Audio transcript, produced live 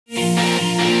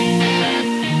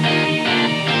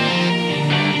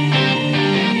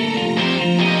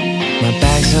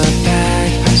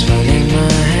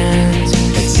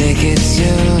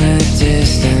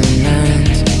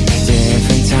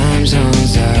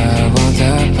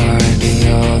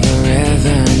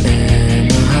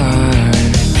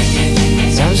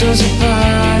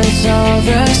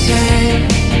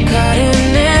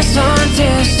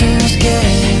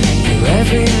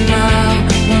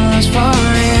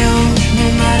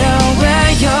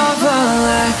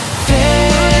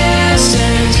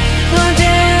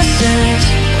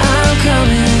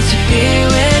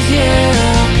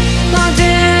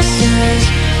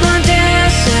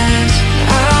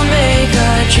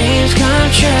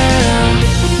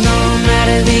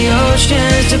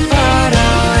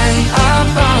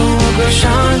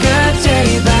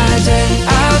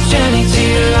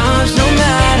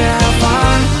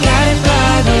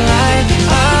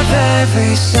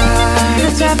side. The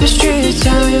tapestry of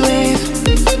time we leave,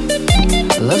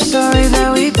 a love story that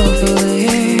we both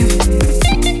believe.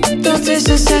 Don't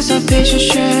distance, that's our patient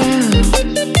share.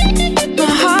 My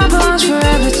heart belongs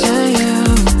forever to you.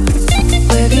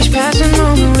 With each passing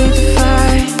moment we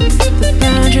defy the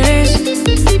boundaries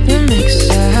you make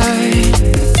aside.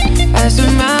 As the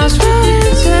miles roll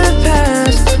into the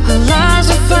past, our lives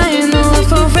are fighting will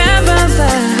forever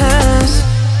last.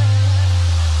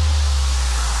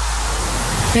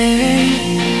 Baby,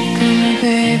 come here,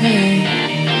 baby,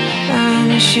 I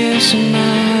miss you so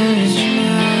much.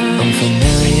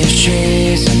 Unfamiliar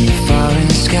streets and the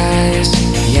falling skies,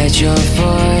 yet your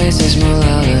voice is my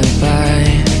lullaby.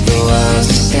 The world's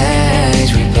a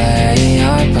stage, we play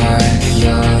our part.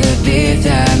 You're the beat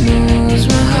that moves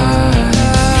my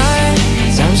heart.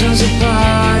 Timezones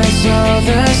apart, it's all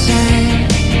the same.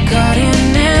 Caught in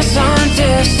this long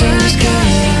distance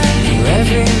game. Through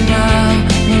every mile,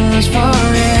 moves for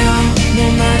real. No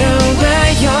matter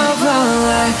where you're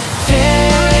rolling,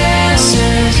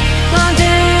 distance, long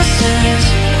distance,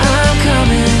 I'm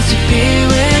coming to be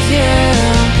with you.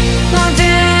 Long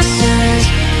distance,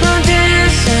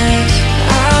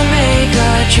 I'll make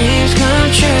our dreams come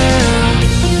true.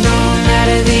 No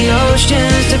matter the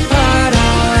oceans depart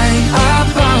our way, our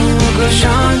bond will grow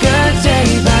stronger day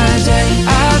by day.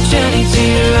 I'll journey to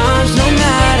your arms no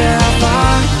matter how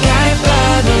far, guided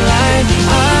by the light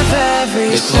of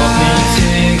every star. Let me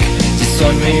tick, just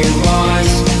let me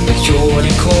rise, with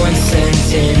Jordan coin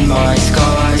sent in my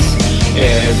skies.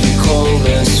 Every call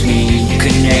a sweet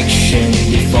connection,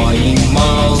 defying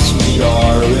miles with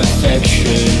our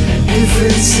affection.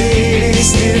 Different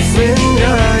cities, different